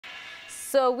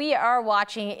So we are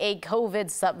watching a COVID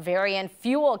subvariant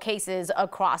fuel cases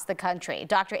across the country.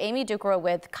 Dr. Amy Duckro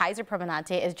with Kaiser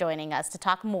Permanente is joining us to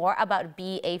talk more about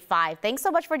BA5. Thanks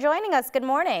so much for joining us. Good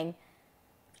morning.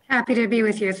 Happy to be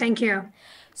with you. Thank you.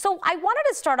 So I wanted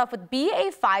to start off with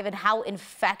BA5 and how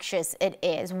infectious it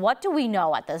is. What do we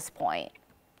know at this point?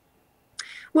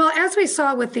 Well, as we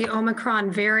saw with the Omicron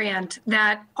variant,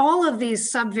 that all of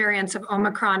these subvariants of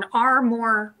Omicron are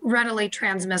more readily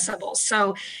transmissible.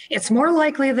 So it's more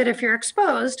likely that if you're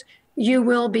exposed, you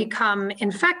will become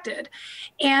infected.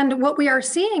 And what we are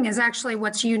seeing is actually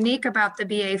what's unique about the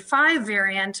BA5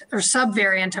 variant or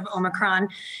subvariant of Omicron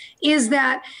is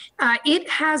that it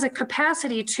has a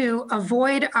capacity to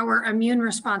avoid our immune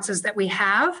responses that we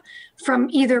have from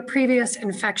either previous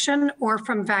infection or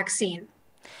from vaccine.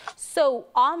 So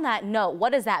on that note,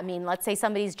 what does that mean? Let's say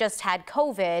somebody's just had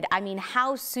COVID. I mean,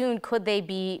 how soon could they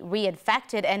be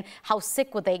reinfected and how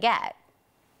sick would they get?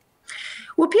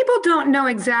 Well, people don't know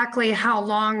exactly how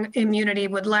long immunity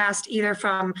would last, either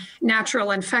from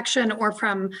natural infection or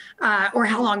from or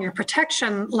how long your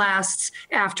protection lasts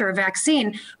after a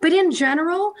vaccine. But in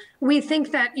general, we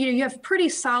think that you have pretty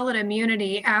solid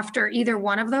immunity after either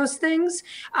one of those things,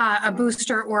 a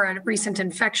booster or a recent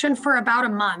infection, for about a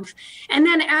month. And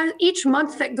then as each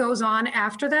month that goes on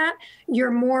after that,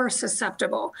 you're more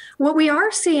susceptible. What we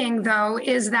are seeing, though,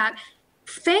 is that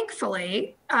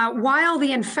thankfully, while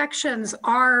the infections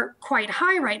are quite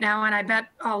high right now, and I bet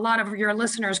a lot of your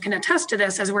listeners can attest to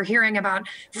this as we're hearing about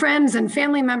friends and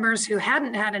family members who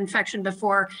hadn't had infection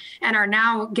before and are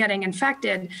now getting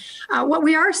infected, what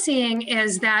we are seeing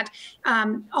is that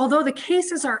although the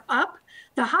cases are up,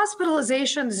 the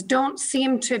hospitalizations don't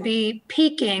seem to be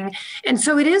peaking. And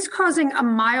so it is causing a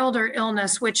milder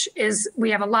illness, which is, we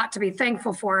have a lot to be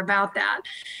thankful for about that.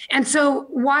 And so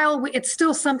while it's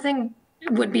still something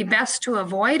would be best to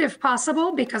avoid if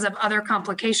possible because of other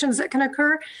complications that can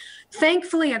occur,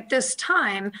 thankfully at this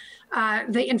time,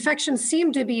 the infections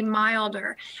seem to be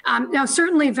milder. Now,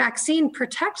 certainly vaccine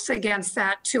protects against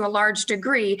that to a large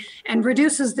degree and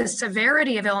reduces the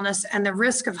severity of illness and the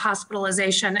risk of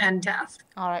hospitalization and death.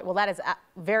 All right, well, that is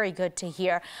very good to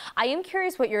hear. I am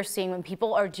curious what you're seeing when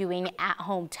people are doing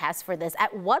at-home tests for this.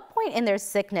 At what point in their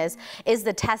sickness is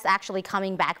the test actually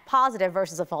coming back positive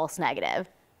versus a false negative?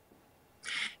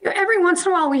 Every once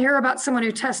in a while, we hear about someone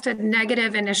who tested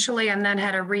negative initially and then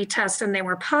had a retest and they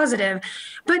were positive.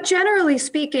 But generally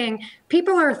speaking,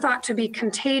 people are thought to be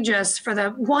contagious for the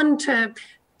 1 to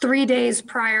 3 days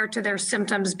prior to their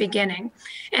symptoms beginning.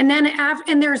 And then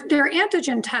their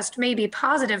antigen test may be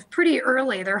positive pretty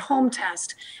early. Their home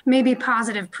test may be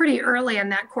positive pretty early in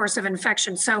that course of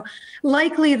infection. So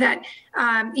likely that,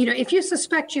 if you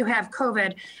suspect you have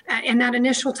COVID and that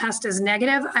initial test is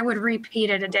negative, I would repeat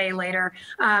it a day later.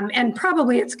 And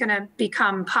probably it's going to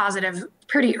become positive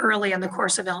pretty early in the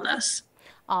course of illness.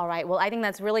 All right. Well, I think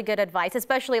that's really good advice,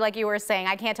 especially like you were saying.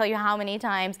 I can't tell you how many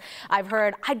times I've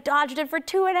heard I dodged it for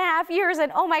 2.5 years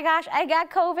and oh my gosh, I got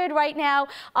COVID right now.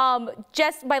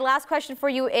 Just my last question for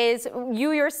you is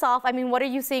you yourself. I mean, what are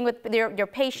you seeing with your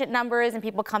patient numbers and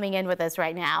people coming in with this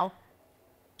right now?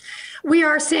 We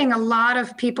are seeing a lot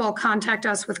of people contact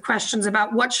us with questions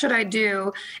about what should I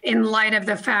do in light of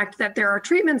the fact that there are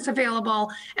treatments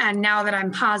available and now that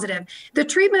I'm positive. The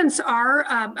treatments are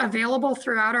available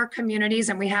throughout our communities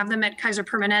and we have them at Kaiser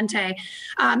Permanente.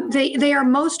 They are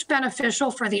most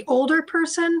beneficial for the older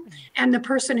person and the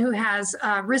person who has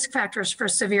risk factors for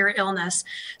severe illness.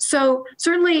 So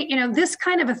certainly, this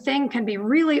kind of a thing can be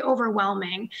really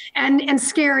overwhelming and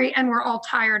scary, and we're all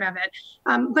tired of it.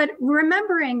 But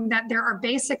remembering that there are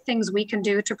basic things we can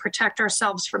do to protect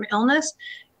ourselves from illness.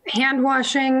 Hand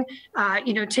washing,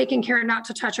 taking care not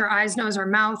to touch our eyes, nose, or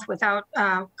mouth without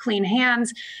clean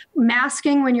hands,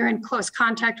 masking when you're in close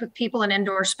contact with people in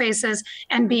indoor spaces,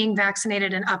 and being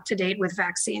vaccinated and up to date with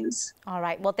vaccines. All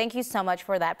right. Well, thank you so much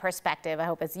for that perspective. I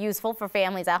hope it's useful for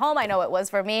families at home. I know it was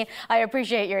for me. I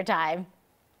appreciate your time.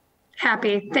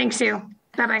 Happy. Thanks you.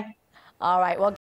 Bye-bye. All right. Well.